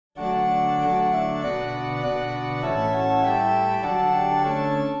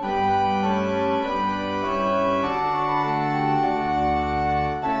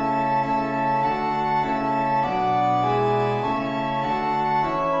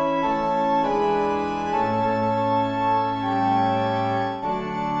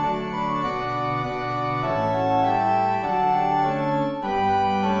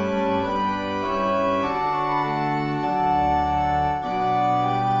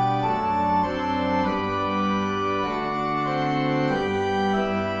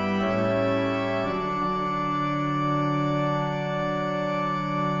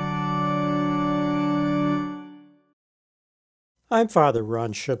I'm Father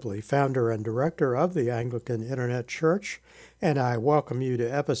Ron Shipley, founder and director of the Anglican Internet Church, and I welcome you to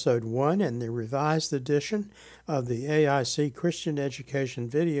Episode 1 in the revised edition of the AIC Christian Education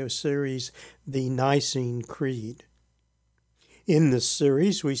video series, The Nicene Creed. In this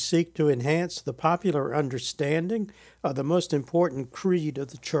series, we seek to enhance the popular understanding of the most important creed of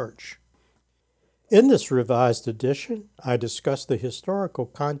the Church. In this revised edition, I discuss the historical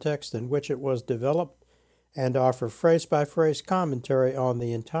context in which it was developed and offer phrase-by-phrase commentary on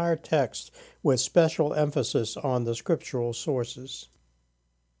the entire text with special emphasis on the scriptural sources.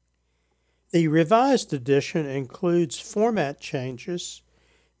 The revised edition includes format changes,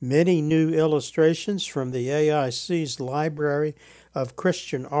 many new illustrations from the AIC's Library of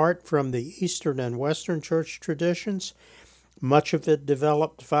Christian Art from the Eastern and Western Church traditions, much of it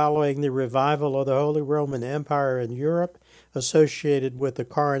developed following the revival of the Holy Roman Empire in Europe, associated with the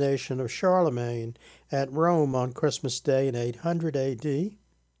coronation of Charlemagne at Rome on Christmas Day in 800 AD,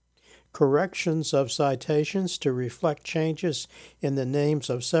 corrections of citations to reflect changes in the names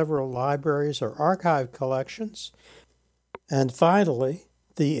of several libraries or archive collections, and finally,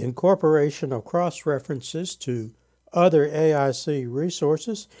 the incorporation of cross-references to other AIC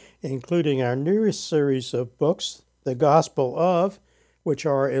resources, including our newest series of books, The Gospel of, which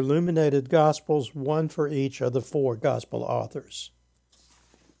are illuminated Gospels, one for each of the four Gospel authors.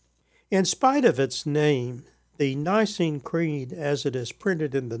 In spite of its name, the Nicene Creed, as it is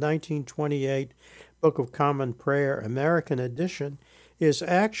printed in the 1928 Book of Common Prayer American edition, is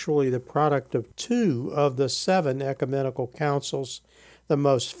actually the product of two of the 7 ecumenical councils, the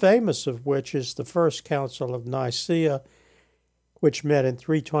most famous of which is the First Council of Nicaea, which met in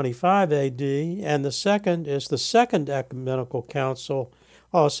 325 AD, and the second is the Second Ecumenical Council,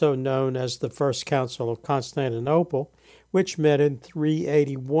 also known as the First Council of Constantinople, which met in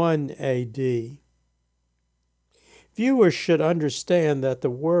 381 AD. Viewers should understand that the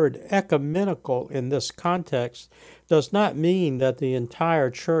word ecumenical in this context does not mean that the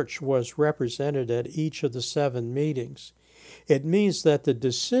entire church was represented at each of the 7 meetings. It means that the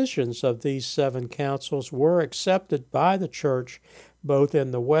decisions of these 7 councils were accepted by the Church both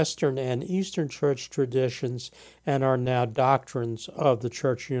in the Western and Eastern Church traditions and are now doctrines of the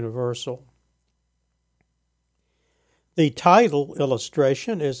Church Universal. The title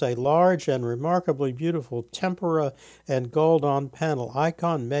illustration is a large and remarkably beautiful tempera and gold-on-panel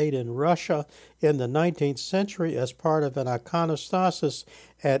icon made in Russia in the 19th century as part of an iconostasis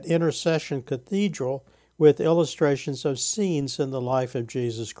at Intercession Cathedral, with illustrations of scenes in the life of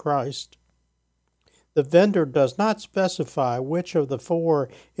Jesus Christ. The vendor does not specify which of the 4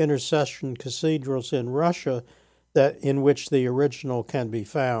 Intercession cathedrals in Russia in which the original can be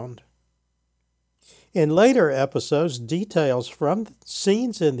found. In later episodes, details from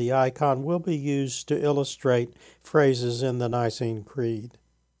scenes in the icon will be used to illustrate phrases in the Nicene Creed.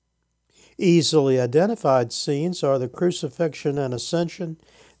 Easily identified scenes are the crucifixion and ascension,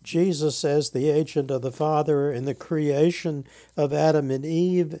 Jesus as the agent of the Father in the creation of Adam and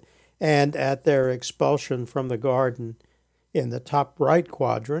Eve and at their expulsion from the garden in the top right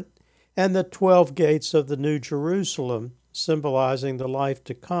quadrant, and the 12 gates of the New Jerusalem, symbolizing the life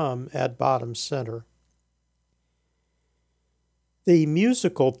to come, at bottom center. The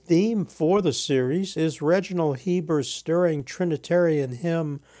musical theme for the series is Reginald Heber's stirring Trinitarian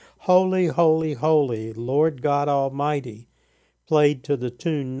hymn, Holy, Holy, Holy, Lord God Almighty, played to the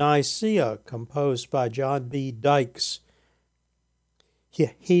tune Nicaea, composed by John B. Dykes.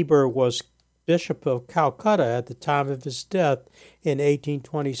 Heber was Bishop of Calcutta at the time of his death in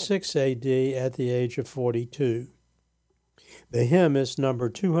 1826 AD at the age of 42. The hymn is number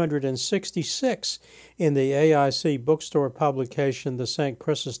 266 in the AIC bookstore publication, the St.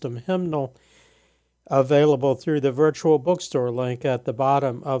 Chrysostom Hymnal, available through the virtual bookstore link at the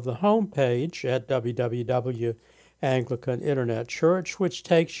bottom of the home page at Anglican Internet Church, which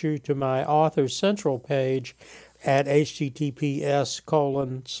takes you to my author central page at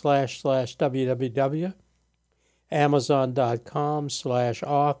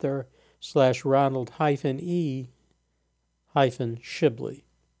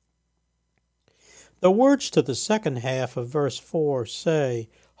The words to the second half of verse 4 say,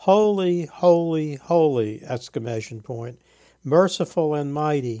 Holy, holy, holy, ! Merciful and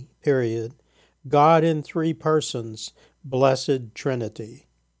mighty, God in 3 persons, Blessed Trinity.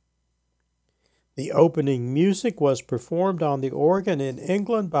 The opening music was performed on the organ in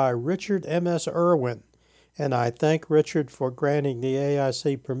England by Richard M.S. Irwin, and I thank Richard for granting the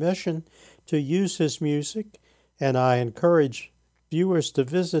AIC permission to use his music, and I encourage viewers to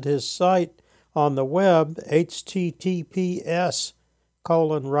visit his site on the web, https://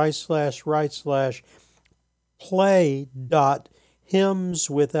 play.com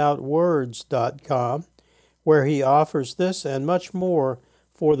hymnswithoutwords.com, where he offers this and much more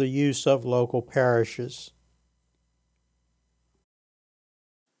for the use of local parishes.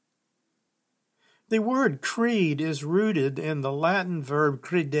 The word creed is rooted in the Latin verb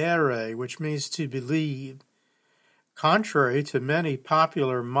credere, which means to believe. Contrary to many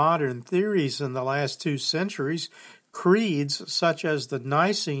popular modern theories in the last 2 centuries, creeds such as the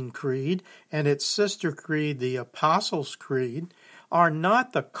Nicene Creed and its sister creed, the Apostles' Creed, are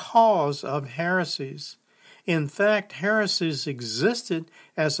not the cause of heresies. In fact, heresies existed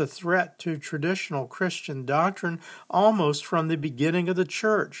as a threat to traditional Christian doctrine almost from the beginning of the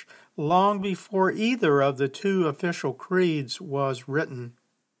Church, long before either of the 2 official creeds was written.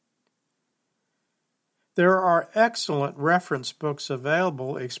 There are excellent reference books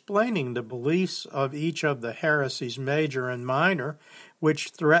available explaining the beliefs of each of the heresies, major and minor, which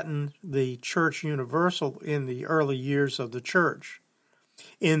threatened the Church Universal in the early years of the Church.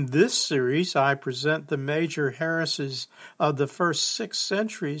 In this series, I present the major heresies of the first 6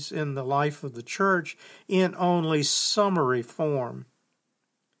 centuries in the life of the Church in only summary form.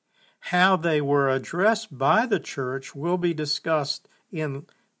 How they were addressed by the Church will be discussed in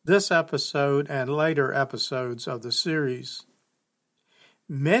this episode and later episodes of the series.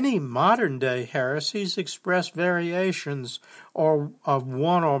 Many modern-day heresies express variations of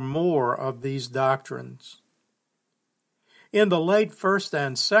one or more of these doctrines. In the late 1st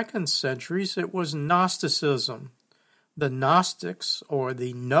and 2nd centuries, it was Gnosticism. The Gnostics, or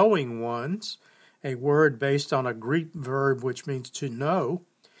the knowing ones, a word based on a Greek verb which means to know,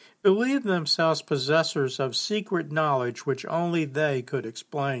 believed themselves possessors of secret knowledge which only they could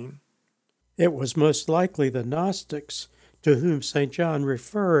explain. It was most likely the Gnostics to whom St. John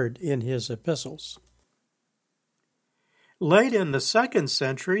referred in his epistles. Late in the 2nd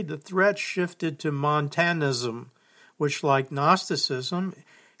century, the threat shifted to Montanism, which, like Gnosticism,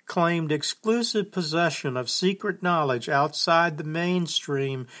 claimed exclusive possession of secret knowledge outside the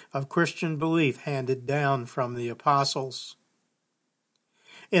mainstream of Christian belief handed down from the apostles.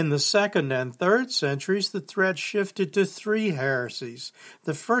 In the 2nd and 3rd centuries, the threat shifted to 3 heresies,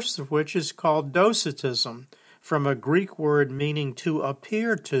 the first of which is called Docetism, from a Greek word meaning to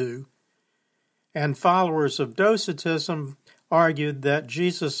appear to, and followers of Docetism argued that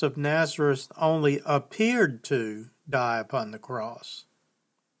Jesus of Nazareth only appeared to die upon the cross.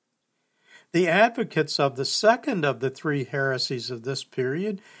 The advocates of the second of the 3 heresies of this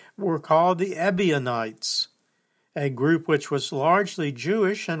period were called the Ebionites, a group which was largely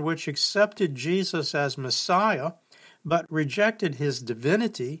Jewish and which accepted Jesus as Messiah, but rejected his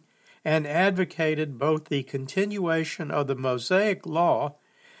divinity and advocated both the continuation of the Mosaic law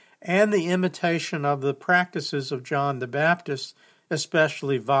and the imitation of the practices of John the Baptist,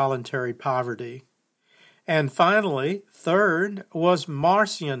 especially voluntary poverty. And finally, third was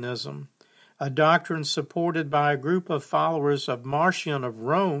Marcionism, a doctrine supported by a group of followers of Marcion of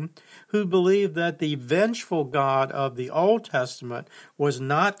Rome who believed that the vengeful God of the Old Testament was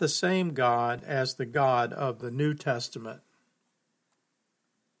not the same God as the God of the New Testament.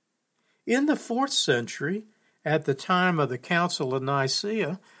 In the 4th century, at the time of the Council of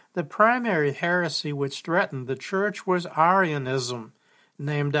Nicaea, the primary heresy which threatened the Church was Arianism,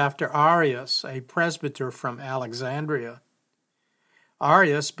 named after Arius, a presbyter from Alexandria.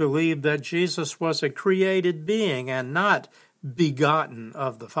 Arius believed that Jesus was a created being and not begotten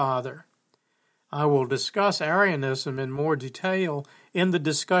of the Father. I will discuss Arianism in more detail in the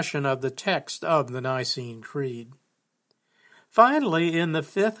discussion of the text of the Nicene Creed. Finally, in the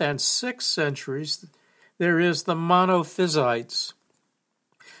 5th and 6th centuries, there is the Monophysites,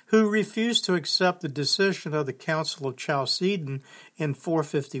 who refused to accept the decision of the Council of Chalcedon in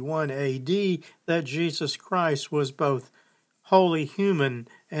 451 A.D. that Jesus Christ was both wholly human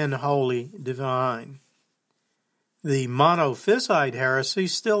and wholly divine. The Monophysite heresy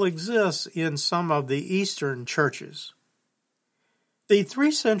still exists in some of the Eastern churches. The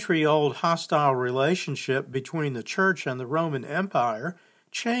 3-century-old hostile relationship between the Church and the Roman Empire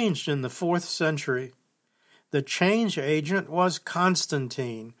changed in the 4th century. The change agent was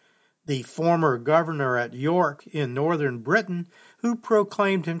Constantine, the former governor at York in northern Britain, who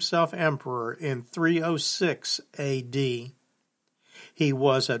proclaimed himself emperor in 306 A.D. He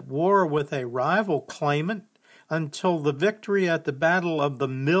was at war with a rival claimant until the victory at the Battle of the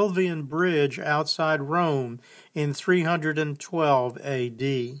Milvian Bridge outside Rome in 312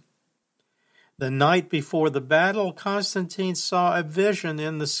 A.D. The night before the battle, Constantine saw a vision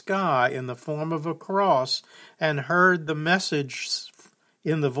in the sky in the form of a cross and heard the message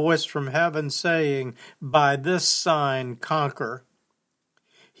in the voice from heaven saying, "By this sign conquer."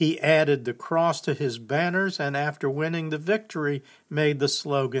 He added the cross to his banners and after winning the victory made the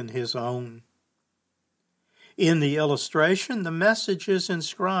slogan his own. In the illustration, the message is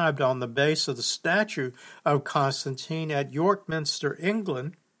inscribed on the base of the statue of Constantine at York Minster,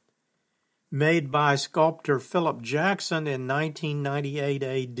 England, made by sculptor Philip Jackson in 1998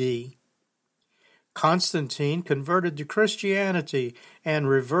 AD. Constantine converted to Christianity and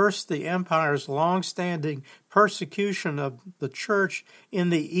reversed the empire's long-standing persecution of the church in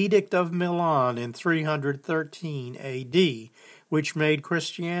the Edict of Milan in 313 AD, which made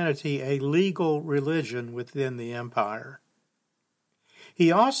Christianity a legal religion within the empire.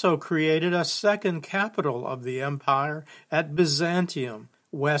 He also created a second capital of the empire at Byzantium,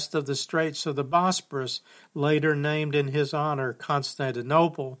 west of the Straits of the Bosporus, later named in his honor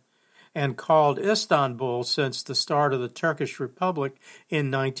Constantinople, and called Istanbul since the start of the Turkish Republic in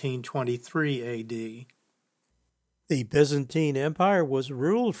 1923 AD. The Byzantine Empire was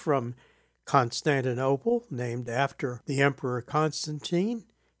ruled from Constantinople, named after the Emperor Constantine,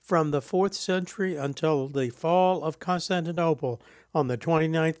 from the 4th century until the fall of Constantinople on the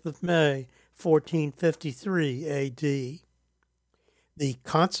 29th of May, 1453 AD. The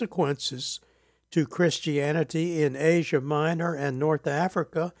consequences to Christianity in Asia Minor and North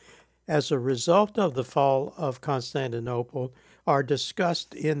Africa as a result of the fall of Constantinople are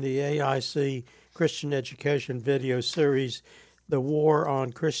discussed in the AIC Christian Education video series, The War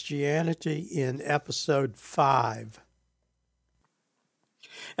on Christianity, in Episode 5.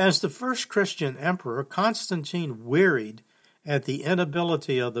 As the first Christian emperor, Constantine wearied at the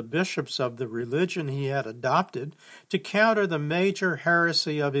inability of the bishops of the religion he had adopted to counter the major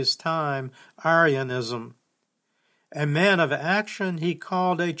heresy of his time, Arianism. A man of action, he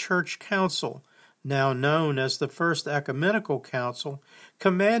called a church council, now known as the First Ecumenical Council,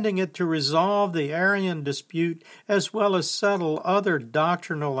 commanding it to resolve the Arian dispute as well as settle other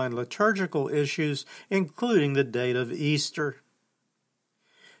doctrinal and liturgical issues, including the date of Easter.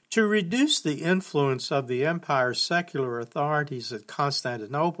 To reduce the influence of the empire's secular authorities at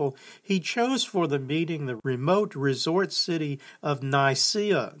Constantinople, he chose for the meeting the remote resort city of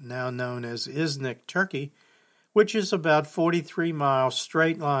Nicaea, now known as Iznik, Turkey, which is about 43 miles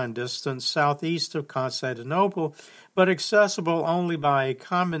straight-line distance southeast of Constantinople, but accessible only by a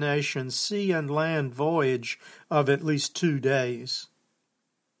combination sea and land voyage of at least 2 days.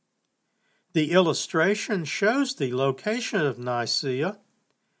 The illustration shows the location of Nicaea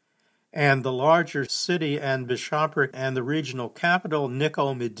and the larger city and bishopric and the regional capital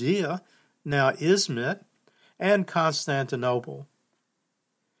Nicomedia, now Izmit, and Constantinople.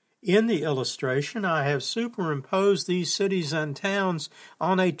 In the illustration, I have superimposed these cities and towns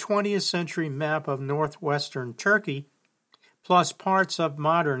on a 20th century map of northwestern Turkey, plus parts of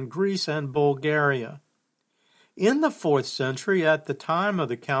modern Greece and Bulgaria. In the 4th century, at the time of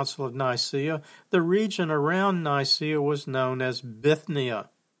the Council of Nicaea, the region around Nicaea was known as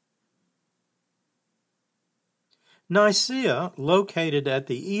Bithynia. Nicaea, located at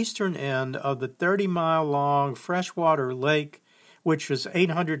the eastern end of the 30-mile-long freshwater lake, which is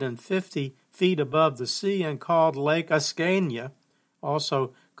 850 feet above the sea and called Lake Ascania,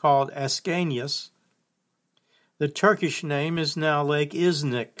 also called Ascanius. The Turkish name is now Lake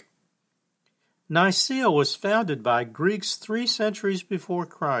Iznik. Nicaea was founded by Greeks 3 centuries before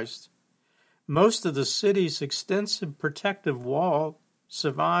Christ. Most of the city's extensive protective wall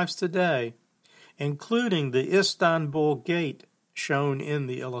survives today, including the Istanbul Gate shown in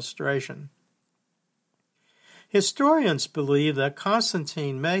the illustration. Historians believe that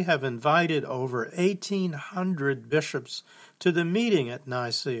Constantine may have invited over 1,800 bishops to the meeting at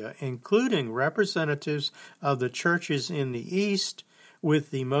Nicaea, including representatives of the churches in the East, with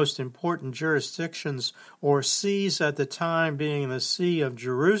the most important jurisdictions or sees at the time being the See of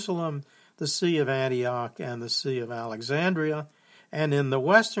Jerusalem, the See of Antioch, and the See of Alexandria, and in the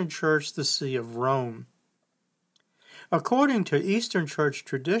Western Church, the See of Rome. According to Eastern Church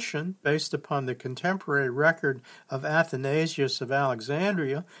tradition, based upon the contemporary record of Athanasius of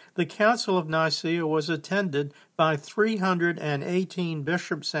Alexandria, the Council of Nicaea was attended by 318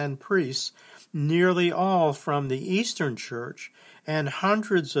 bishops and priests, nearly all from the Eastern Church, and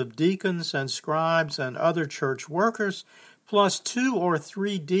hundreds of deacons and scribes and other church workers, plus 2 or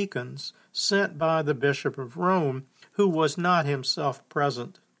 3 deacons sent by the Bishop of Rome, who was not himself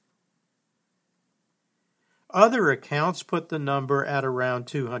present. Other accounts put the number at around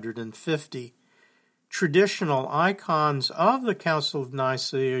 250. Traditional icons of the Council of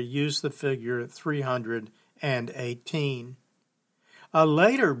Nicaea use the figure 318. A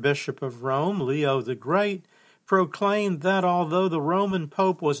later bishop of Rome, Leo the Great, proclaimed that although the Roman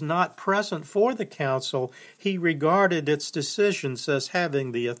Pope was not present for the council, he regarded its decisions as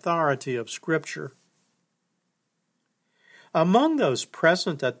having the authority of Scripture. Among those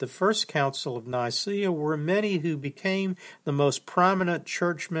present at the First Council of Nicaea were many who became the most prominent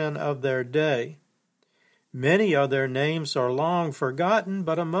churchmen of their day. Many of their names are long forgotten,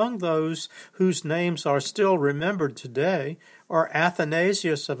 but among those whose names are still remembered today are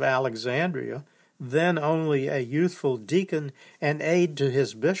Athanasius of Alexandria, then only a youthful deacon and aide to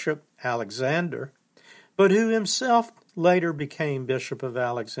his bishop, Alexander, but who himself later became Bishop of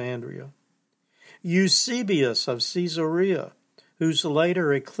Alexandria. Eusebius of Caesarea, whose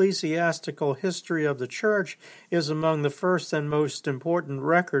later ecclesiastical history of the church is among the first and most important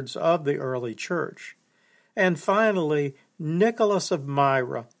records of the early church. And finally, Nicholas of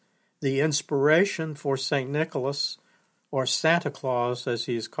Myra, the inspiration for St. Nicholas, or Santa Claus as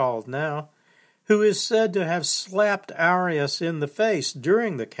he is called now, who is said to have slapped Arius in the face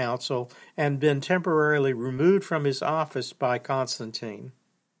during the council and been temporarily removed from his office by Constantine.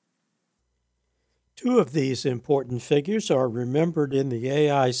 Two of these important figures are remembered in the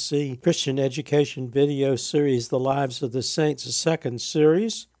AIC Christian Education video series, The Lives of the Saints, second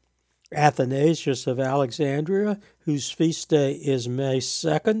series. Athanasius of Alexandria, whose feast day is May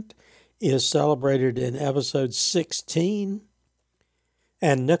 2nd, is celebrated in episode 16.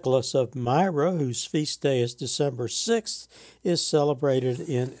 And Nicholas of Myra, whose feast day is December 6th, is celebrated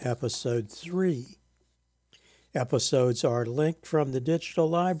in episode 3. Episodes are linked from the digital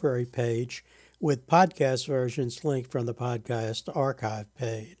library page, with podcast versions linked from the podcast archive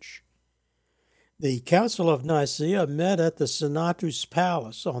page. The Council of Nicaea met at the Senatus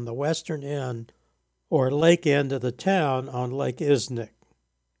Palace on the western end, or lake end of the town on Lake Isnik.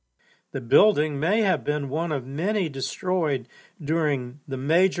 The building may have been one of many destroyed during the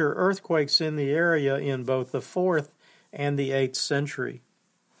major earthquakes in the area in both the 4th and the 8th century.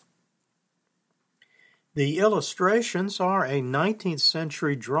 The illustrations are a 19th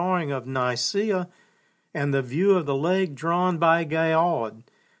century drawing of Nicaea and the view of the lake drawn by Gaud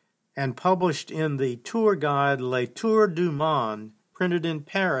and published in the tour guide Les Tours du Monde, printed in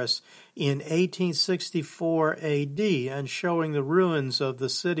Paris in 1864 AD and showing the ruins of the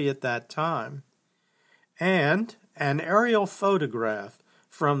city at that time, and an aerial photograph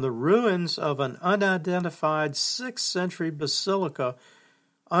from the ruins of an unidentified 6th century basilica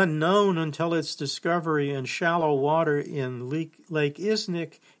unknown until its discovery in shallow water in Lake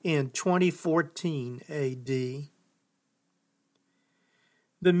Isnik in 2014 AD.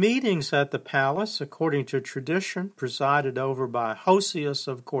 The meetings at the palace, according to tradition, presided over by Hosius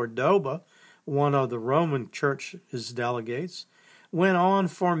of Cordoba, one of the Roman Church's delegates, went on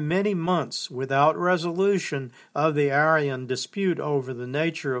for many months without resolution of the Arian dispute over the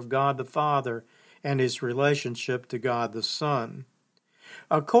nature of God the Father and his relationship to God the Son.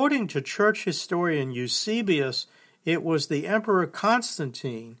 According to church historian Eusebius, it was the Emperor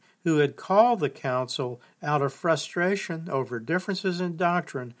Constantine who had called the council out of frustration over differences in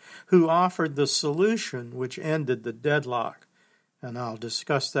doctrine, who offered the solution which ended the deadlock. And I'll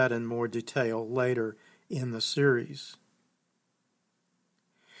discuss that in more detail later in the series.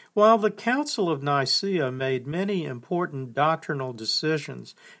 While the Council of Nicaea made many important doctrinal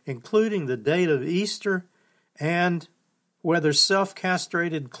decisions, including the date of Easter and whether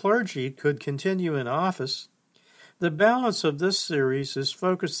self-castrated clergy could continue in office, the balance of this series is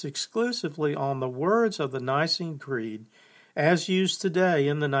focused exclusively on the words of the Nicene Creed as used today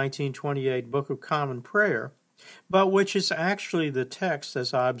in the 1928 Book of Common Prayer, but which is actually the text,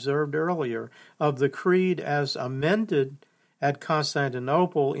 as I observed earlier, of the Creed as amended at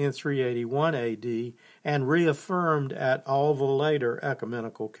Constantinople in 381 AD and reaffirmed at all the later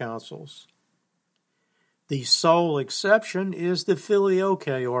ecumenical councils. The sole exception is the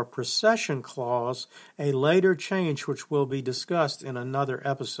filioque or procession clause, a later change which will be discussed in another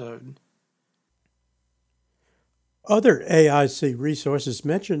episode. Other AIC resources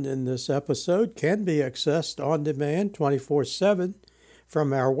mentioned in this episode can be accessed on demand 24/7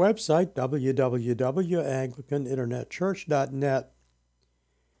 from our website, www.anglicaninternetchurch.net.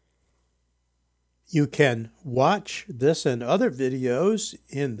 You can watch this and other videos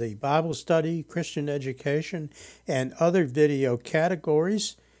in the Bible study, Christian education, and other video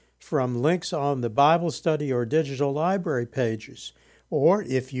categories from links on the Bible study or digital library pages. Or,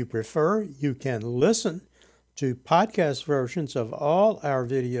 if you prefer, you can listen to podcast versions of all our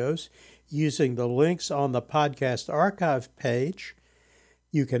videos using the links on the podcast archive page.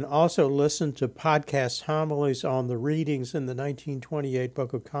 You can also listen to podcast homilies on the readings in the 1928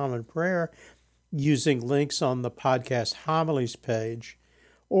 Book of Common Prayer using links on the podcast homilies page,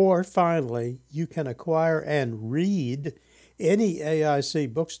 Or finally, you can acquire and read any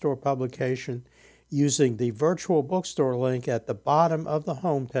AIC bookstore publication using the virtual bookstore link at the bottom of the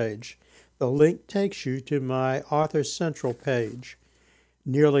homepage. The link takes you to my Author Central page.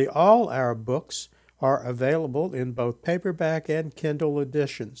 Nearly all our books are available in both paperback and Kindle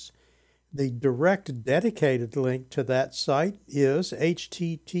editions. The direct dedicated link to that site is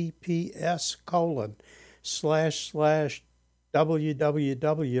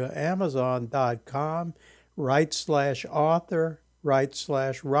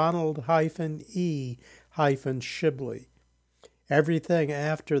Everything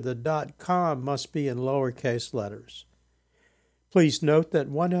after the .com must be in lowercase letters. Please note that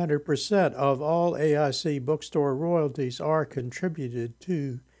 100% of all AIC bookstore royalties are contributed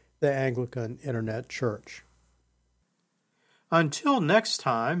to the Anglican Internet Church. Until next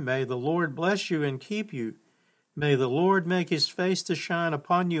time, may the Lord bless you and keep you. May the Lord make his face to shine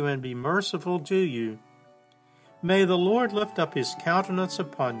upon you and be merciful to you. May the Lord lift up his countenance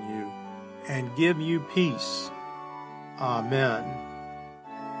upon you and give you peace. Amen.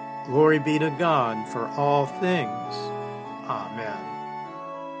 Glory be to God for all things. Amen.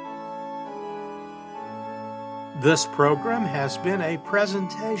 This program has been a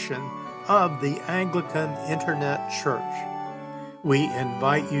presentation of the Anglican Internet Church. We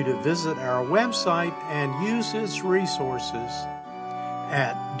invite you to visit our website and use its resources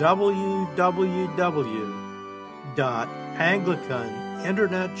at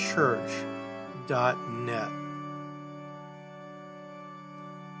www.anglicaninternetchurch.net.